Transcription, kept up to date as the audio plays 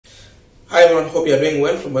Hi everyone, hope you are doing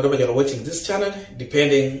well from wherever you are watching this channel,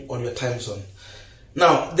 depending on your time zone.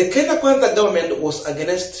 Now, the Kenya Kwanza government was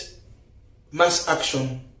against mass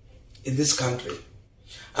action in this country.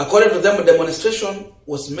 According to them, the demonstration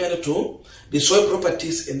was meant to destroy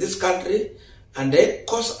properties in this country and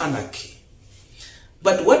cause anarchy.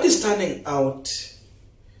 But what is turning out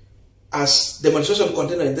as demonstration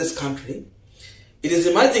continues in this country, it is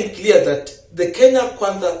emerging clear that the Kenya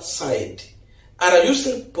Kwanza side are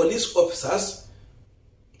using police officers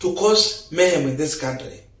to cause mayhem in this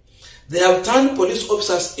country. They have turned police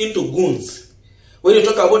officers into goons. When you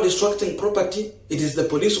talk about destructing property, it is the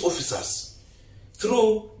police officers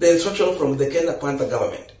through the instruction from the Kenya Kwanza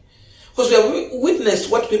government. Because we have witnessed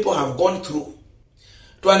what people have gone through.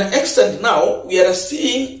 To an extent now, we are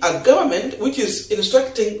seeing a government which is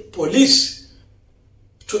instructing police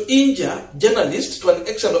to injure journalists to an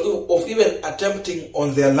extent of even attempting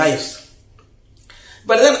on their lives.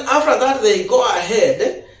 But then after that, they go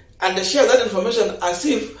ahead and share that information as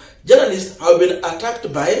if journalists have been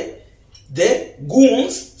attacked by the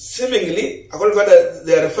goons, seemingly, according to what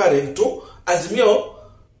they are referring to, Azimio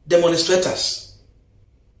demonstrators.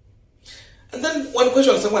 And then one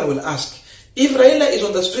question someone will ask, if Raila is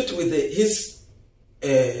on the street with his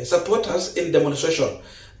supporters in demonstration,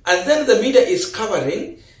 and then the media is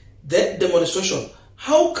covering the demonstration,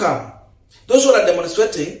 how come those who are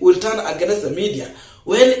demonstrating will turn against the media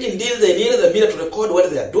when indeed they need the media to record what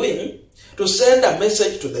they are doing, to send a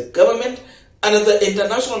message to the government and the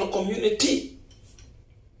international community?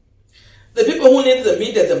 The people who need the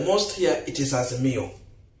media the most here, it is Azimio.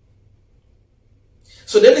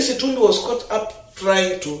 So Dennis Itumbi was caught up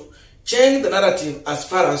trying to change the narrative as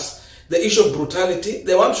far as the issue of brutality.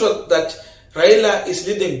 They want to show that Raila is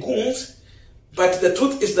leading goons, but the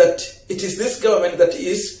truth is that it is this government that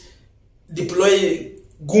is deploying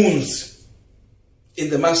goons in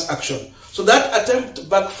the mass action. So that attempt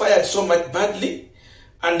backfired so much badly.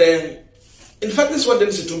 And in fact, this is what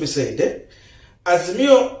Dennis Itumbi said.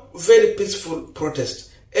 Azimio, very peaceful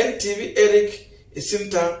protest. NTV Eric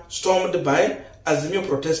Isinta stormed by Azimio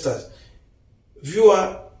protesters.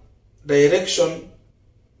 Viewer direction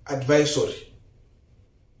advisory.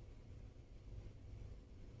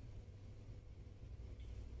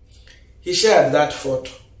 He shared that photo.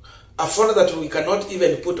 A photo that we cannot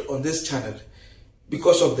even put on this channel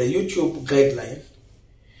because of the YouTube guideline.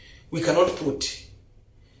 We cannot put.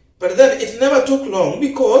 But then it never took long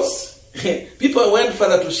because people went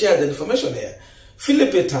further to share the information here.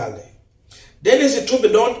 Philip Etale. Dennis Itumbi,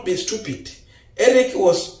 don't be stupid. Eric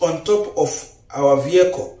was on top of our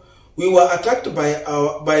vehicle. We were attacked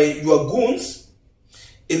by your goons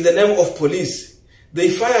in the name of police. They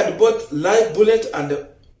fired both live bullet and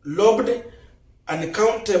lobbed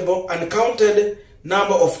uncounted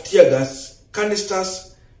number of tear gas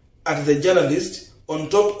canisters at the journalist on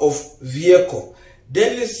top of vehicle.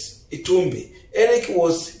 Dennis Itumbi, Eric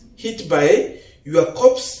was hit by your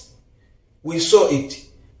cops. We saw it.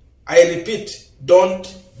 I repeat,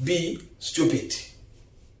 don't be stupid.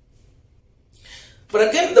 But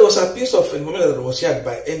again, there was a piece of information that was shared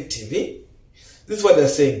by NTV. This is what they're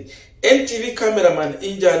saying. NTV cameraman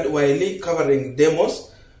injured while covering demos,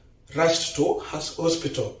 rushed to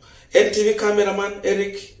hospital. NTV cameraman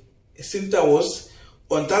Eric Isinta was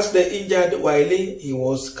on Thursday injured while he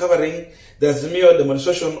was covering the Azimio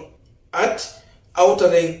demonstration at Outer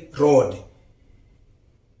Road.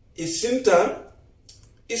 Isinta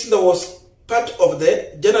was part of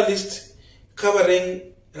the journalist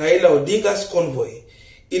covering Raila Odinga's convoy.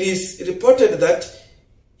 It is reported that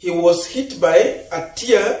he was hit by a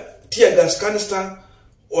tear gas canister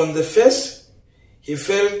on the face. He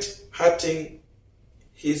felt hurting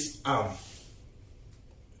his arm.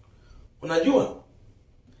 Unajua,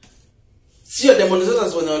 sio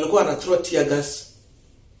demonstrators when walikuwa na throw tear gas.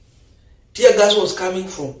 Tear gas was coming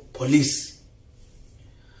from police.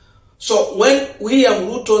 So when William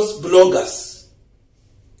Ruto's bloggers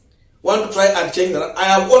want to try and change that, I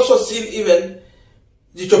have also seen even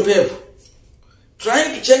Jitopev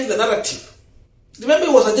trying to change the narrative. Remember,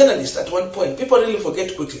 he was a journalist at one point. People really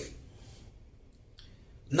forget quickly.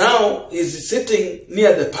 Now he's sitting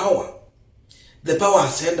near the power. The power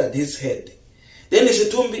has entered his head. Then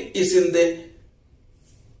Itumbi is in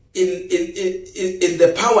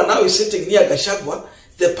the power. Now he's sitting near Gachagua.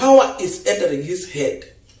 The power is entering his head.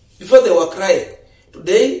 Before they were crying.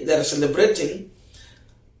 Today they are celebrating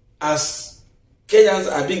as Kenyans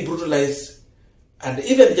are being brutalized and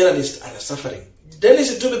even journalists are suffering.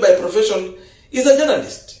 Dennis Itumbi by profession is a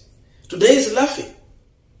journalist. Today he's laughing.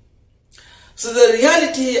 So the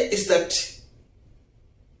reality is that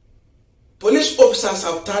police officers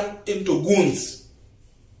have turned into goons.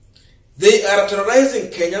 They are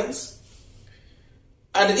terrorizing Kenyans.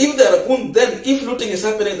 And if they are goons, then if looting is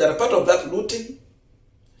happening, they are part of that looting.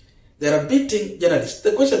 They are beating journalists.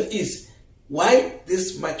 The question is, why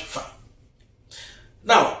this much fun?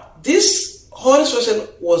 Now, this whole session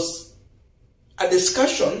was a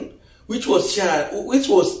discussion which was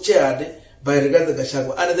chaired by Rigathi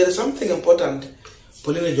Gachagua. And there is something important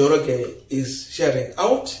Pauline Njoroge is sharing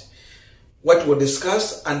out, what was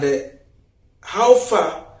discussed, and how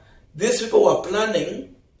far these people were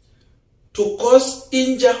planning to cause,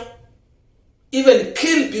 injure, even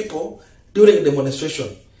kill people during the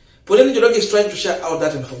demonstration. Pauline Njoroge is trying to share out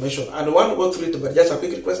that information, and I want to go through it, but just a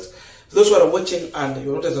quick request. For those who are watching and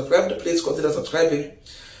you're not subscribed, please consider subscribing.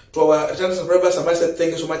 To our returning subscribers, I must say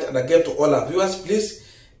thank you so much, and again to all our viewers, please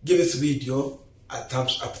give this video a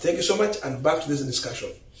thumbs up. Thank you so much, and back to this discussion.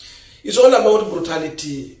 It's all about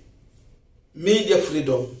brutality, media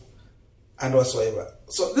freedom, and whatsoever.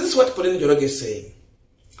 So this is what Pauline Njoroge is saying.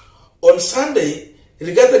 On Sunday,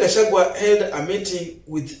 Rigathi Gachagua held a meeting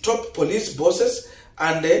with top police bosses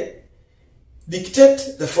and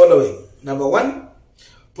dictate the following. Number one,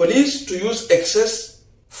 police to use excess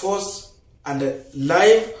force and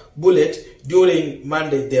live bullet during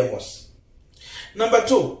Monday demos. Number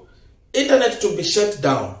two, internet to be shut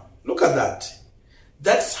down. Look at that.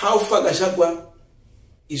 That's how far Gachagua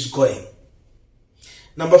is going.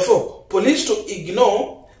 Number four, police to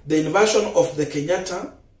ignore the invasion of the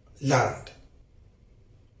Kenyatta land.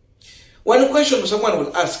 One question someone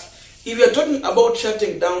will ask, if you are talking about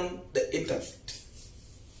shutting down the internet,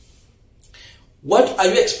 what are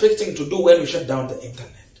you expecting to do when you shut down the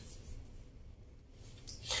internet?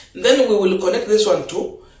 Then we will connect this one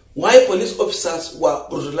to why police officers were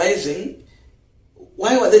brutalizing.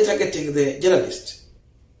 Why were they targeting the journalist?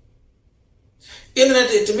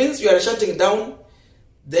 Internet, it means you are shutting down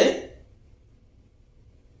the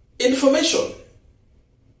information.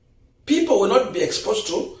 People will not be exposed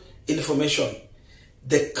to information,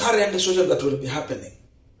 the current situation that will be happening.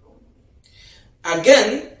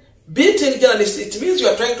 Again, beating journalists, it means you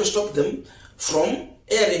are trying to stop them from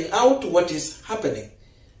airing out what is happening.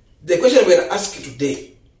 The question we are asking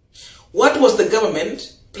today, what was the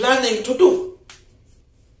government planning to do?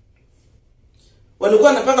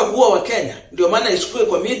 Walikuwa wanapanga kuua wa Kenya, ndio maana isikue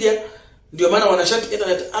kwa media, ndio maana wanashut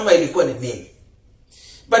internet, ama ilikuwa ni nini?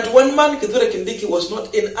 But one man, Kithure Kindiki, was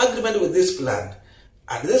not in agreement with this plan.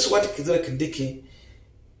 And this is what Kithure Kindiki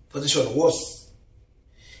position was.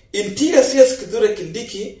 In tears, Kithure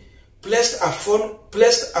Kindiki placed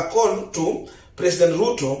a call to President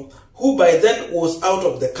Ruto, who by then was out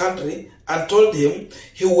of the country, and told him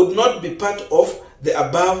he would not be part of the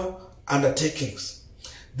above undertakings.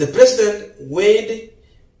 The president weighed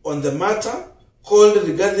on the matter, called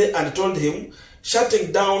Rigathi and told him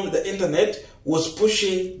shutting down the internet was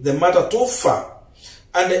pushing the matter too far,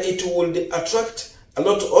 and it would attract a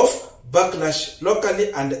lot of backlash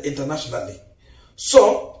locally and internationally.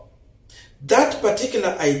 So, that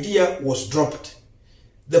particular idea was dropped.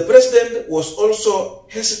 The president was also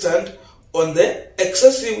hesitant on the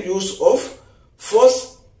excessive use of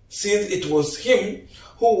force, since it was him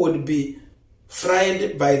who would be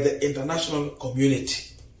fried by the international community.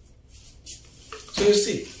 So you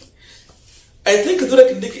see, I think Kithure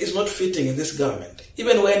Kindiki is not fitting in this government.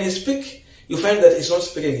 Even when he speaks, you find that he's not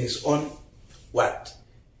speaking his own word.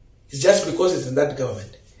 It's just because it's in that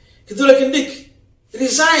government. Kithure Kindiki,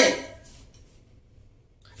 resign.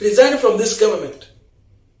 Resign from this government.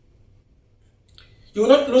 You will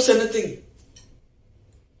not lose anything.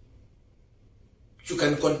 You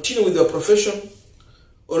can continue with your profession,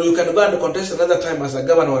 or you can go and contest another time as a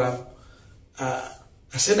governor or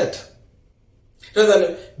a senator, rather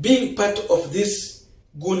than being part of this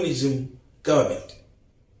Goonism government.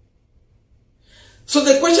 So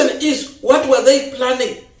the question is, what were they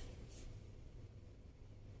planning?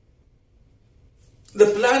 The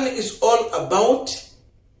plan is all about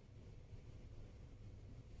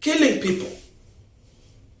killing people.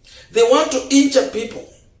 They want to injure people,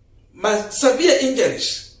 severe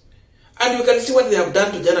injuries. And you can see what they have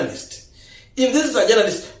done to journalists. If this is a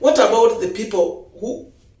journalist, what about the people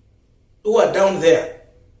who are down there?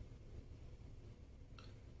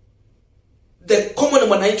 The common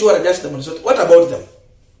mwananchi who are just demonstrating, what about them?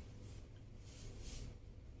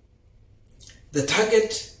 The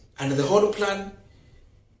target and the whole plan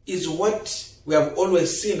is what we have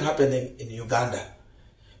always seen happening in Uganda.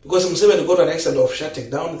 Because Museveni got to an extent of shutting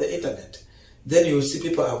down the internet. Then you will see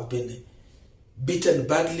people have been beaten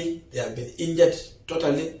badly, they have been injured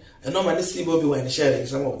totally. And normally see Bobby when sharing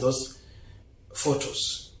some of those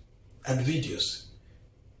photos and videos.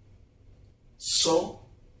 So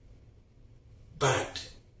bad.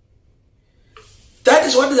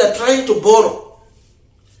 is what they are trying to borrow.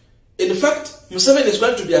 In fact, Museveni is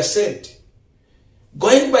going to be assailed.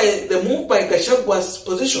 Going by the move by Gachagua's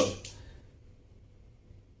position,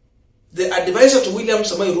 the advisor to William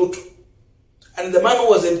Samoei Ruto, and the man who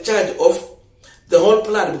was in charge of the whole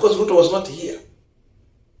plan, because Ruto was not here.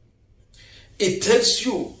 It tells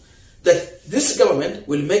you that this government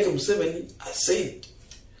will make Museveni a saint.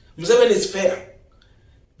 Museveni is fair.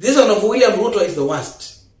 This one of William Ruto is the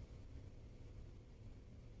worst.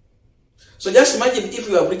 So just imagine if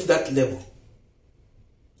you have reached that level.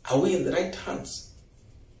 Are we in the right hands?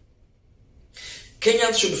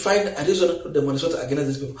 Kenyans should find a reason to demonstrate against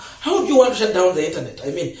these people. How do you want to shut down the internet?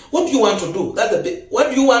 I mean, what do you want to do? What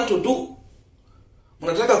do you want to do?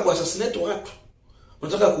 Mnataka kuassassinate watu.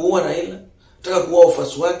 Mnataka kuua Raila. Mnataka kuua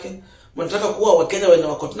wafuasi wake. Mnataka kuua Wakenya wenye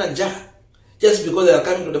wako tena njaa. Just because they are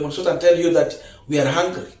coming to demonstrate and tell you that we are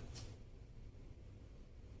hungry.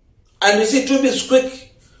 And you see, to be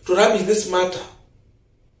quick to rubbish this matter.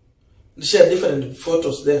 They share different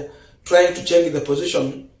photos there, trying to change the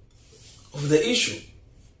position of the issue.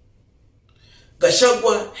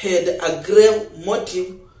 Gachagua had a grave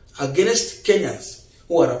motive against Kenyans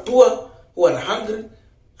who are poor, who are hungry,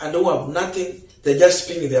 and who have nothing. They just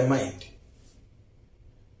speak in their mind.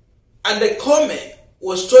 And the comment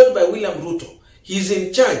was told by William Ruto. He is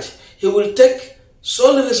in charge. He will take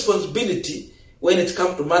sole responsibility when it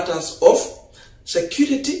comes to matters of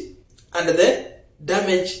security and the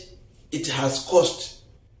damage it has caused.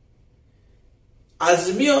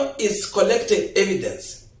 Azimio is collecting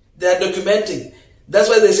evidence. They are documenting. That's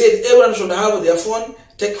why they said everyone should have their phone,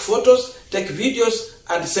 take photos, take videos,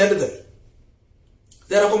 and send them.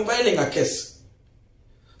 They are compiling a case.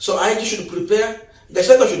 So IG should prepare,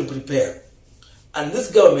 Gachagua should prepare, and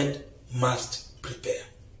this government must prepare.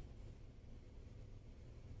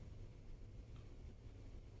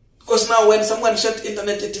 Because now when someone shut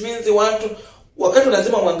internet, it means they want to, wakati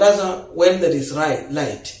lazima mwangaza when there is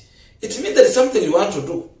light. It means there is something you want to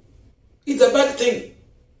do. It's a bad thing.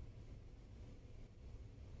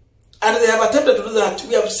 And they have attempted to do that.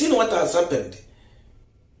 We have seen what has happened.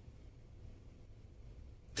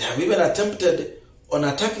 They have even attempted on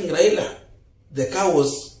attacking Raila. The car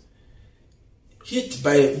was hit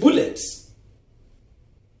by bullets.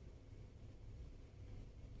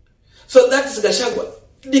 So that is Gachagua,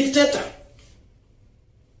 dictator.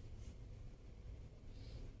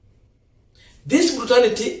 This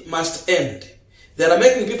brutality must end. They are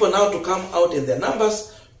making people now to come out in their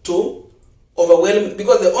numbers to overwhelm,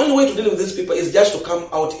 because the only way to deal with these people is just to come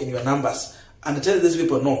out in your numbers and tell these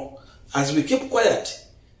people no. As we keep quiet,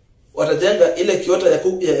 watajenga ile kiota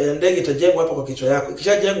ya ndege itajengwa hapa kwa kichwa yako.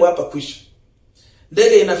 Ikishajengwa hapa kwisha.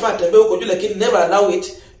 Ndege inafaa tembea huko juu, lakini never allow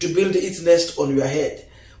it to build its nest on your head.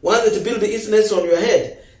 Once it build its nest on your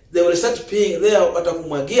head, they will start peeing there,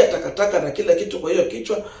 watakumwagia takataka na kila kitu kwa hiyo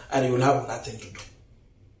kichwa, and you will have nothing to do.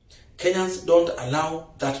 Kenyans don't allow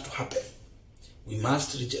that to happen. We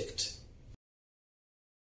must reject.